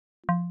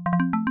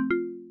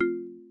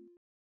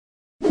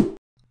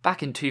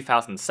Back in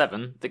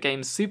 2007, the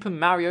game Super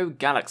Mario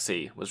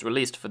Galaxy was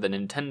released for the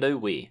Nintendo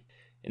Wii.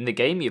 In the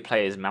game, you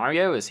play as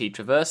Mario as he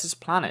traverses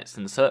planets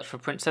in search for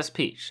Princess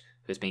Peach,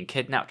 who has been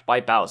kidnapped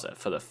by Bowser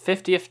for the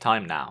 50th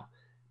time now.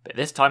 But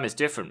this time it's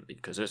different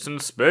because it's in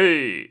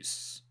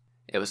space.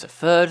 It was the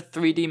third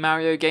 3D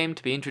Mario game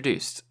to be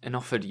introduced and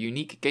offered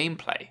unique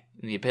gameplay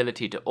and the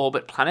ability to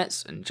orbit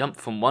planets and jump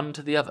from one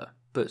to the other.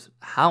 But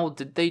how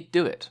did they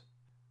do it?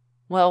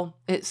 Well,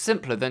 it's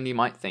simpler than you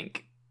might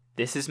think.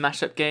 This is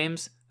MashUp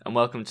Games, and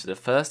welcome to the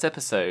first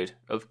episode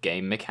of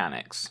Game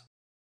Mechanics.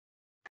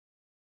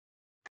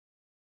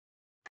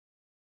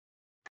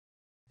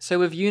 So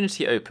with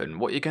Unity open,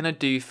 what you're going to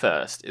do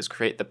first is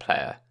create the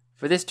player.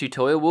 For this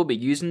tutorial we'll be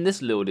using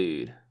this little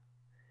dude.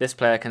 This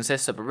player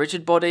consists of a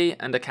rigid body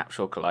and a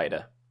capsule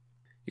collider.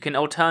 You can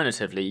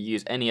alternatively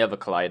use any other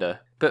collider,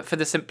 but for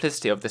the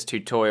simplicity of this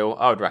tutorial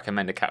I would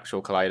recommend a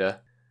capsule collider.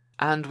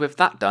 And with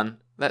that done,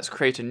 let's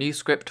create a new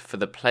script for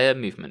the player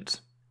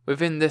movement.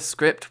 Within this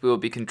script we will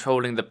be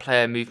controlling the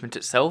player movement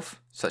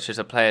itself, such as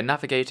a player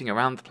navigating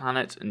around the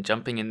planet and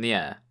jumping in the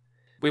air.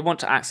 We want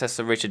to access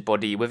the rigid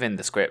body within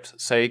the script,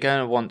 so you're going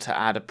to want to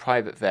add a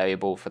private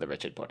variable for the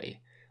rigid body.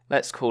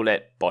 Let's call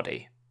it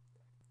body.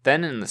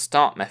 Then in the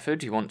start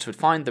method you want to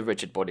find the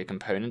rigid body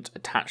component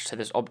attached to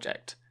this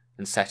object,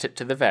 and set it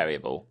to the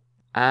variable.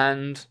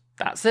 And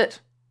that's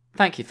it.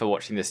 Thank you for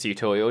watching this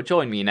tutorial.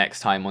 Join me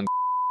next time on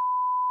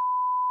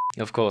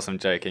Of course I'm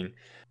joking,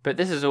 but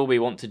this is all we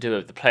want to do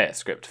with the player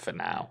script for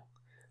now.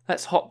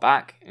 Let's hop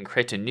back and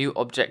create a new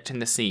object in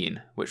the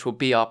scene, which will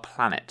be our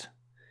planet.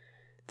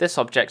 This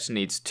object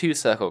needs two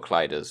circle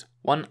colliders,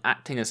 one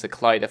acting as the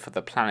collider for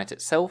the planet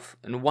itself,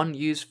 and one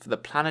used for the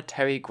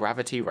planetary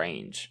gravity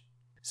range.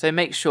 So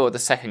make sure the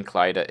second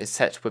collider is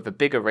set with a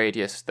bigger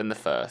radius than the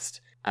first,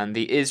 and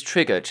the is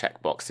trigger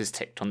checkbox is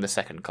ticked on the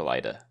second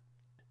collider.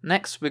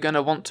 Next, we're going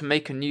to want to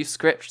make a new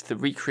script to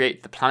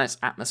recreate the planet's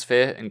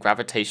atmosphere and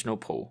gravitational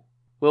pull.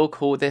 We'll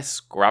call this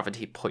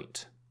gravity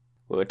point.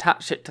 We'll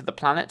attach it to the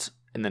planet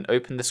and then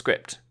open the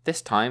script,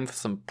 this time for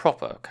some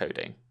proper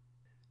coding.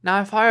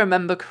 Now if I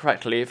remember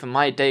correctly from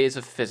my days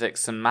of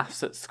physics and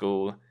maths at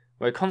school,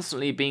 we're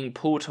constantly being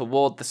pulled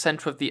toward the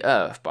centre of the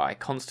Earth by a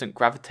constant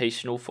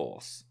gravitational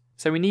force.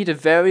 So we need a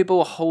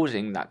variable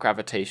holding that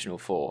gravitational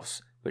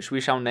force, which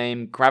we shall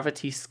name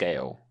gravity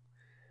scale.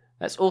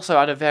 Let's also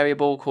add a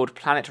variable called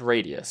planet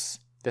radius.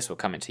 This will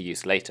come into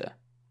use later.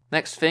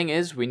 Next thing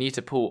is we need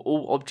to pull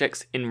all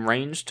objects in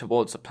range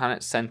towards the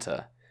planet's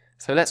centre.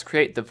 So let's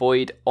create the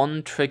void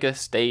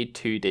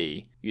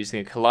onTriggerStayed2D using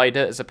a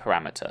collider as a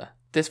parameter.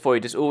 This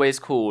void is always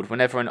called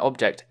whenever an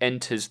object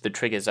enters the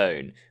trigger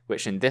zone,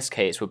 which in this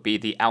case would be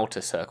the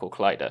outer circle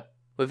collider.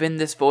 Within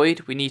this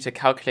void, we need to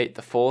calculate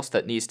the force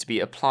that needs to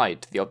be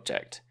applied to the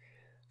object.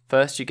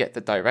 First you get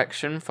the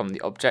direction from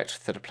the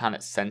object to the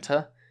planet's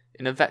centre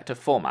in a vector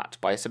format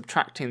by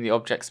subtracting the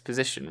object's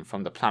position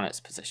from the planet's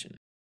position.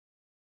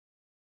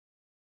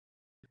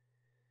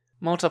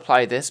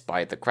 Multiply this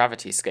by the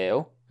gravity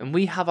scale, and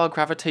we have our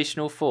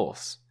gravitational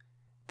force.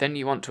 Then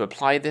you want to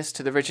apply this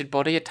to the rigid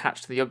body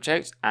attached to the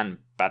object, and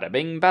bada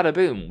bing bada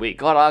boom, we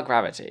got our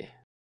gravity.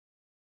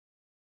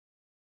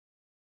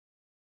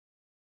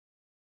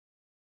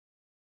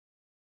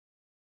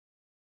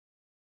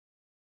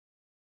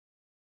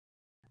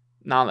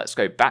 Now let's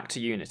go back to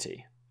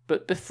Unity.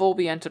 But before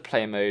we enter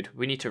play mode,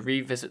 we need to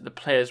revisit the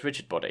player's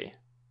rigid body.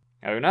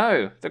 Oh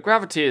no, the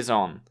gravity is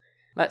on.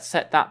 Let's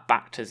set that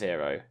back to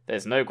 0.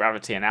 There's no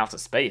gravity in outer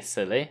space,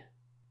 silly.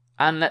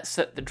 And let's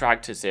set the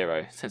drag to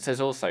 0, since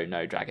there's also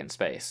no drag in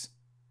space.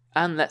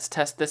 And let's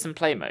test this in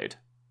play mode.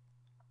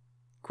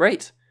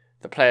 Great,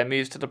 the player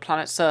moves to the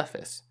planet's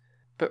surface.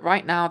 But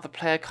right now the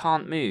player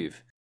can't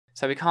move,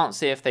 so we can't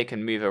see if they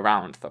can move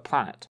around the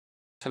planet.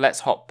 So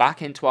let's hop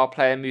back into our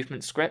player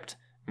movement script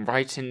and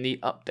write in the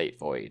update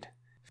void.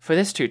 For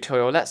this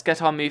tutorial, let's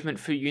get our movement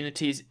through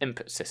Unity's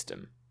input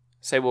system.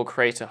 So we'll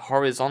create a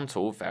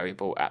horizontal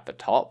variable at the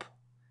top,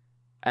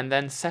 and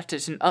then set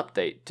it in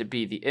update to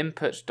be the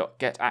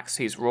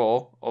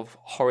input.getAxisRaw of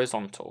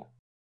horizontal.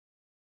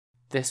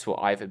 This will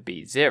either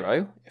be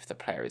 0 if the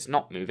player is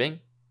not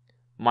moving,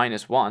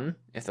 -1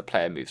 if the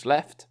player moves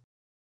left,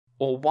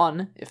 or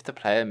 1 if the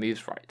player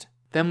moves right.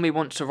 Then we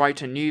want to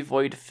write a new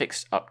void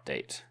fixed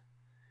update.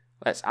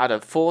 Let's add a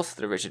force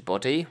to the rigid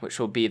body, which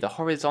will be the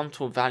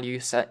horizontal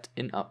value set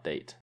in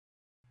update.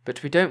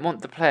 But we don't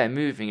want the player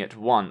moving at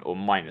 1 or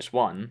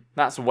 -1,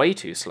 that's way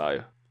too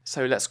slow.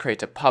 So let's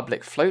create a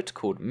public float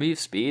called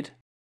moveSpeed,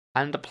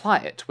 and apply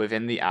it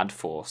within the add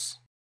force.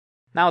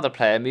 Now the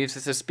player moves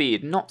at a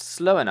speed not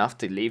slow enough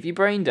to leave you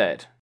brain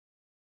dead.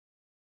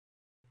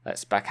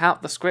 Let's back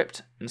out the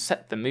script and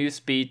set the move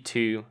speed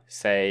to,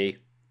 say,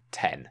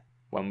 10.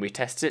 When we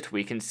test it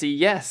we can see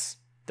yes,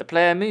 the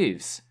player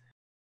moves.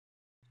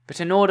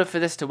 But in order for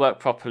this to work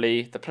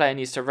properly, the player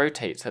needs to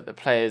rotate so that the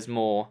player is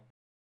more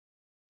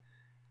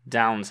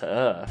down to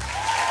earth.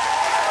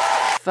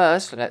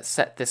 First, let's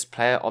set this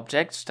player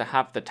object to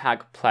have the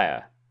tag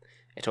player.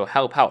 It will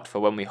help out for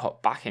when we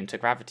hop back into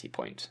gravity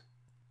point.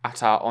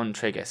 At our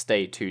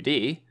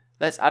onTriggerStayed2D,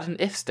 Let's add an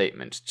if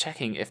statement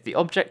checking if the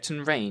object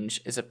in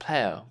range is a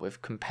player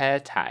with compare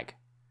tag.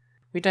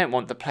 We don't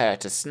want the player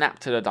to snap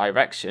to the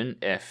direction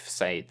if,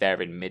 say, they're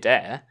in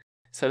midair,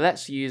 so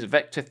let's use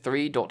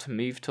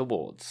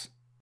vector3.moveTowards.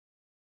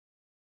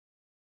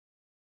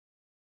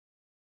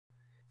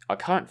 Our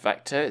current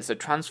vector is a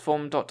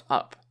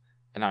transform.up,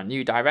 and our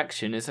new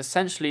direction is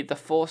essentially the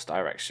force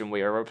direction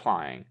we are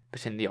applying,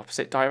 but in the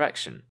opposite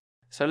direction.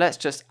 So let's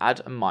just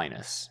add a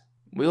minus.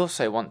 We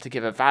also want to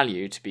give a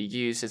value to be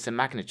used as the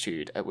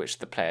magnitude at which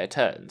the player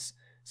turns.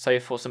 So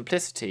for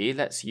simplicity,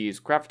 let's use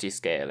gravity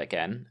scale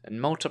again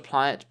and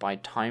multiply it by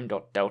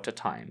time.delta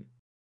time.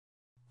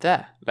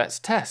 There, let's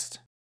test.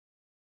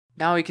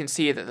 Now we can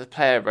see that the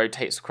player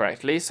rotates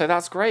correctly, so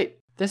that's great.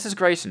 This is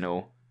great and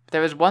all, but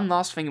there is one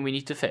last thing we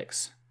need to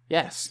fix.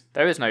 Yes,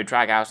 there is no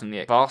drag out in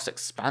the vast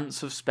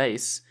expanse of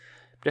space,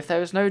 but if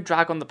there is no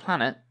drag on the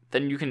planet,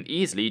 then you can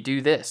easily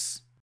do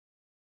this.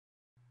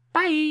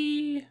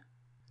 Bye!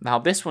 Now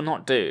this will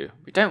not do.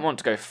 We don't want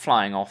to go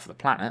flying off the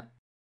planet.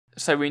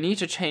 So we need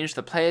to change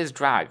the player's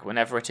drag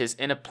whenever it is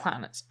in a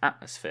planet's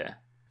atmosphere.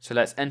 So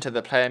let's enter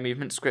the player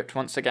movement script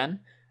once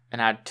again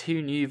and add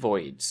 2 new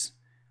voids.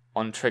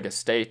 On trigger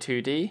stay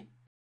 2D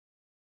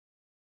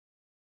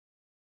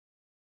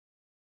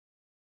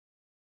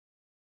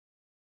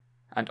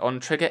and on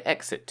trigger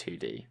exit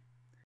 2D.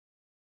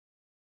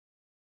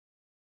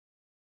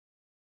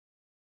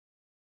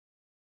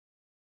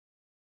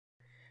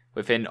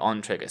 Within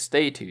on trigger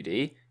stay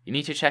 2D, you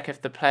need to check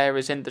if the player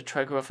is in the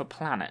trigger of a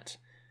planet.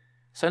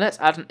 So let's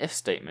add an if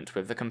statement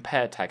with the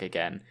compare tag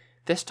again,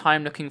 this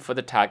time looking for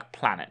the tag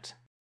planet.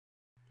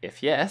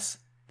 If yes,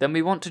 then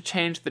we want to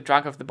change the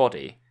drag of the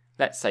body.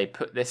 Let's say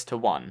put this to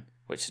 1,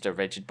 which is a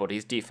rigid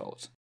body's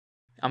default.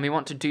 And we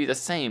want to do the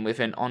same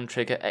within on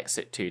trigger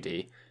exit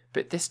 2D,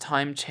 but this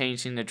time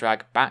changing the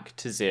drag back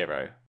to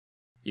 0.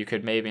 You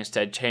could maybe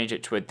instead change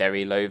it to a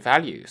very low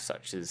value,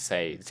 such as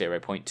say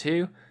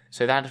 0.2,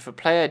 so that if a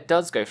player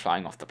does go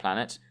flying off the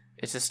planet,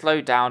 it is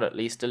slowed down at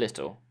least a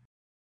little.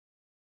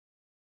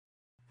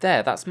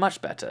 There, that's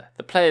much better.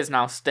 The player is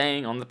now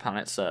staying on the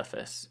planet's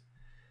surface.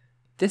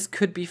 This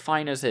could be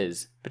fine as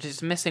is, but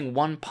it's missing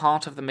one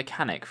part of the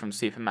mechanic from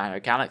Super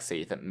Mario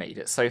Galaxy that made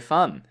it so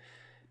fun.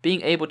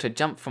 Being able to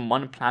jump from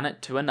one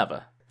planet to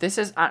another. This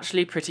is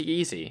actually pretty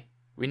easy.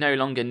 We no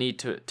longer need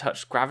to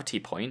touch gravity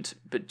point,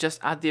 but just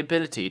add the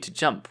ability to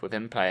jump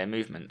within player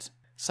movement.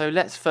 So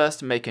let's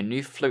first make a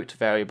new float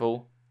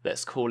variable,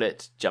 let's call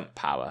it jump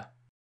power.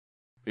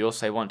 We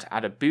also want to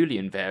add a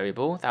boolean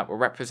variable that will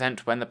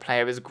represent when the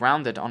player is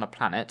grounded on a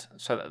planet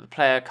so that the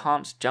player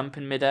can't jump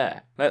in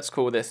midair. Let's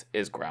call this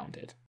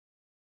isGrounded.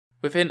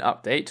 Within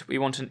update, we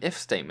want an if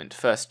statement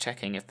first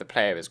checking if the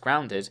player is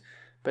grounded,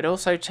 but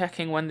also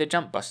checking when the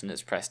jump button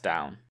is pressed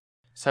down.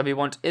 So we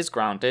want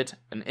isGrounded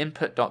and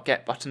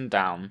input.get button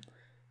down,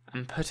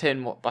 and put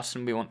in what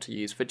button we want to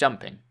use for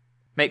jumping.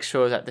 Make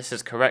sure that this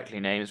is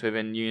correctly named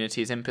within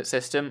Unity's input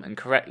system and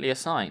correctly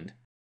assigned.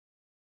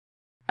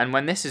 And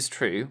when this is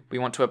true, we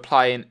want to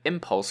apply an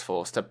impulse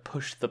force to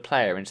push the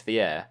player into the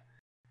air.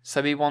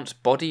 So we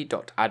want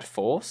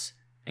body.addForce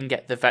and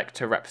get the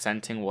vector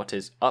representing what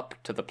is up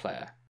to the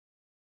player.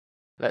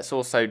 Let's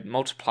also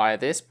multiply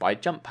this by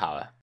jump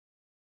power.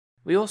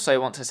 We also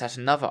want to set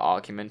another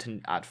argument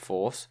in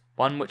addForce,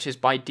 one which is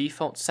by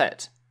default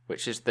set,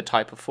 which is the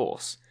type of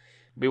force.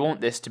 We want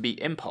this to be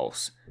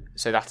impulse,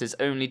 so that is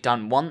only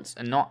done once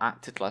and not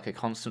acted like a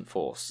constant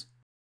force.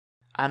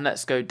 And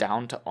let's go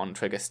down to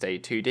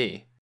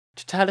onTriggerStay2D.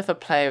 To tell if a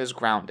player is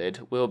grounded,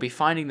 we will be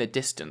finding the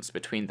distance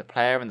between the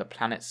player and the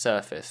planet's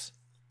surface.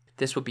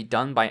 This will be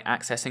done by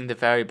accessing the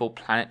variable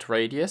planet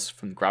radius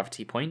from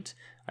gravity point,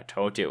 I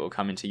told you it will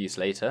come into use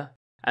later,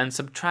 and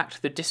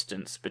subtract the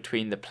distance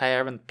between the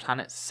player and the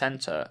planet's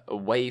center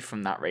away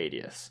from that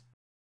radius.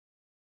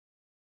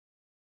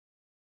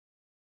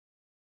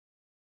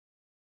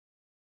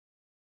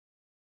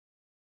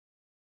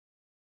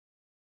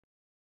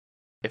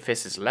 If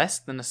this is less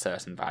than a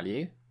certain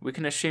value, we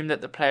can assume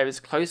that the player is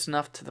close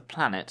enough to the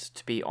planet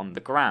to be on the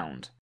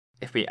ground.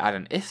 If we add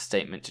an if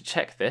statement to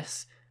check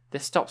this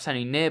stops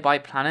any nearby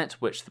planet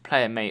which the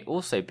player may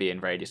also be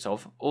in radius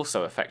of,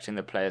 also affecting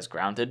the player's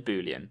grounded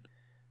boolean.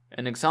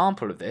 An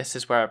example of this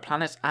is where a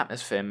planet's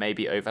atmosphere may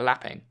be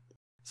overlapping.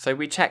 So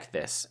we check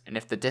this, and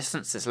if the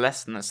distance is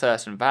less than a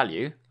certain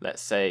value,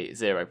 let's say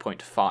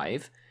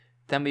 0.5,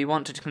 then we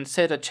want to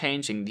consider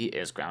changing the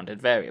isGrounded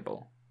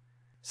variable.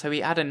 So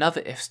we add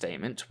another if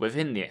statement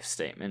within the if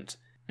statement,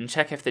 and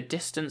check if the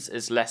distance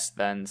is less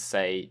than,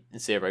 say,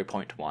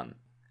 0.1.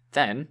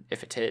 Then,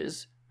 if it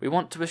is, we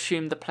want to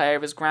assume the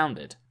player is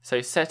grounded,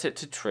 so set it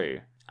to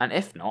true, and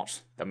if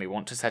not, then we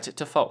want to set it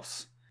to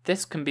false.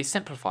 This can be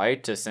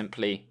simplified to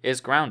simply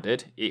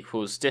isGrounded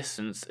equals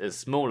distance is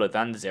smaller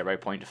than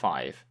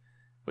 0.5,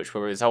 which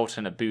will result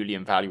in a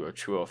boolean value of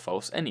true or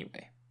false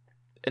anyway.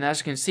 And as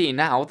you can see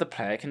now, the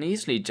player can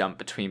easily jump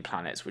between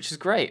planets, which is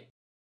great.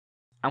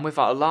 And with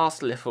our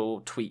last little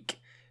tweak,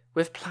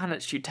 with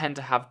planets you tend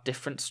to have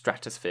different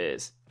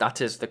stratospheres. That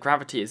is, the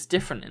gravity is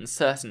different in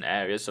certain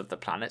areas of the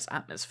planet's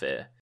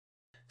atmosphere.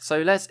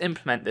 So let's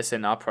implement this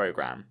in our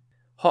program.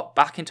 hop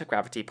back into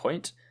gravity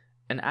point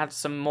and add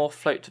some more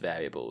float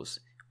variables.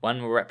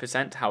 One will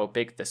represent how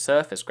big the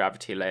surface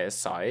gravity layer's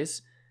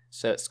size,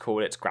 so let's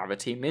call it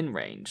gravity min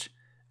range,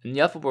 and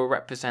the other will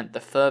represent the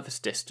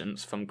furthest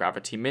distance from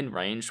gravity min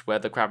range where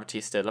the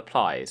gravity still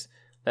applies.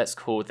 Let's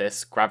call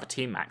this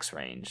gravity max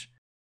range.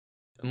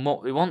 And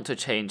what we want to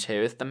change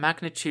here is the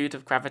magnitude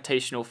of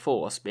gravitational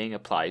force being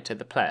applied to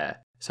the player.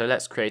 So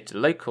let's create a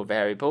local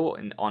variable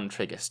in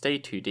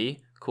onTriggerStay2D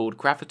called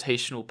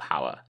gravitational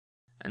power,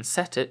 and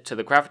set it to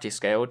the gravity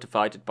scale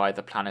divided by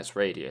the planet's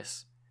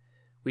radius.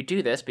 We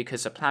do this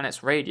because the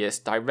planet's radius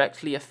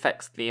directly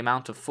affects the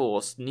amount of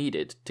force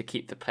needed to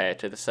keep the player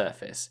to the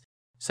surface,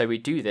 so we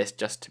do this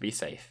just to be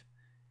safe.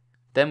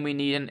 Then we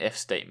need an if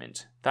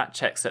statement that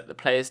checks that the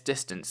player's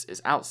distance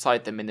is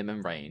outside the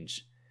minimum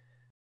range.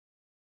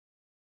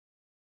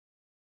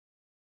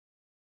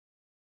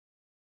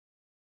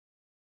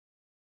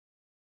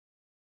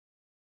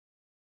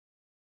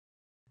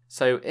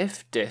 So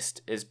if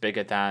dist is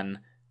bigger than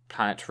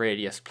planet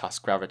radius plus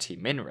gravity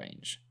min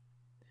range,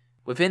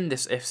 within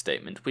this if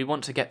statement we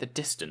want to get the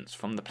distance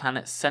from the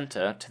planet's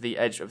centre to the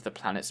edge of the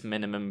planet's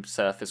minimum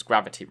surface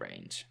gravity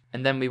range,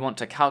 and then we want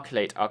to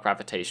calculate our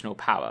gravitational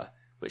power,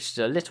 which is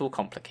a little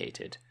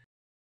complicated.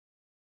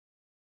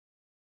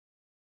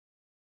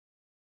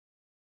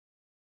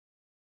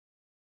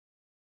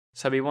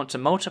 So we want to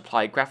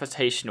multiply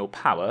gravitational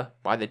power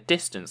by the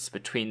distance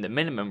between the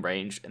minimum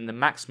range and the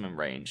maximum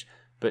range,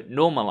 but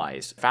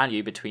normalize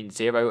value between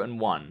 0 and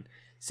 1,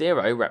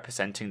 0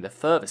 representing the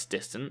furthest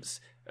distance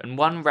and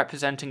 1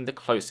 representing the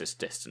closest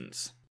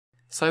distance.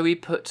 So we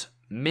put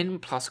min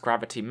plus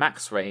gravity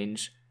max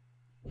range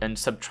and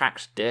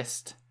subtract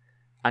dist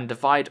and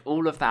divide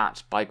all of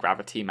that by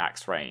gravity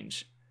max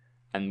range,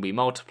 and we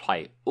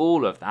multiply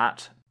all of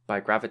that by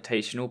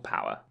gravitational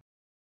power.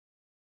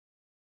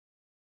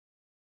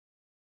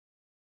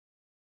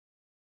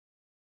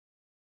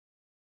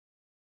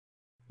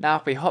 Now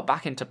if we hop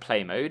back into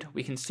play mode,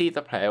 we can see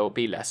the player will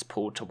be less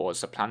pulled towards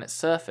the planet's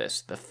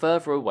surface the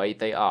further away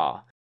they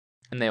are,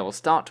 and they will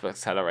start to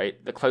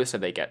accelerate the closer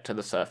they get to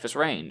the surface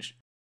range.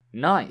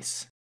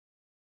 Nice!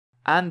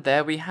 And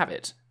there we have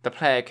it. The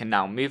player can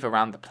now move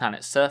around the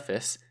planet's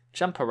surface,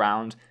 jump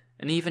around,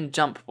 and even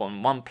jump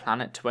from one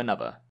planet to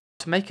another.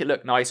 To make it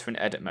look nicer in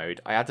edit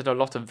mode, I added a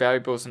lot of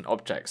variables and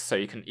objects so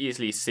you can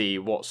easily see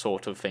what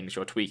sort of things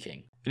you're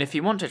tweaking. And if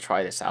you want to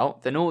try this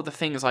out, then all the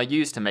things I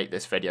used to make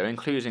this video,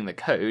 including the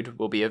code,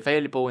 will be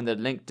available in the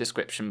linked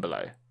description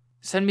below.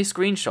 Send me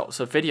screenshots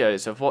of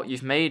videos of what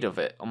you've made of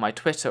it on my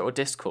Twitter or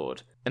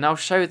Discord, and I'll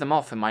show them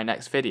off in my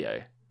next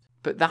video.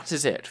 But that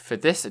is it for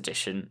this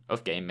edition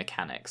of Game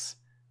Mechanics.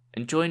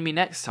 And join me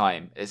next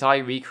time as I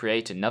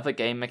recreate another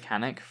game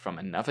mechanic from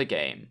another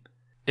game.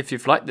 If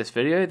you've liked this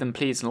video, then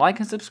please like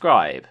and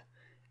subscribe.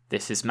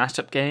 This is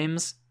MashUp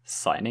Games,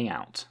 signing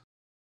out.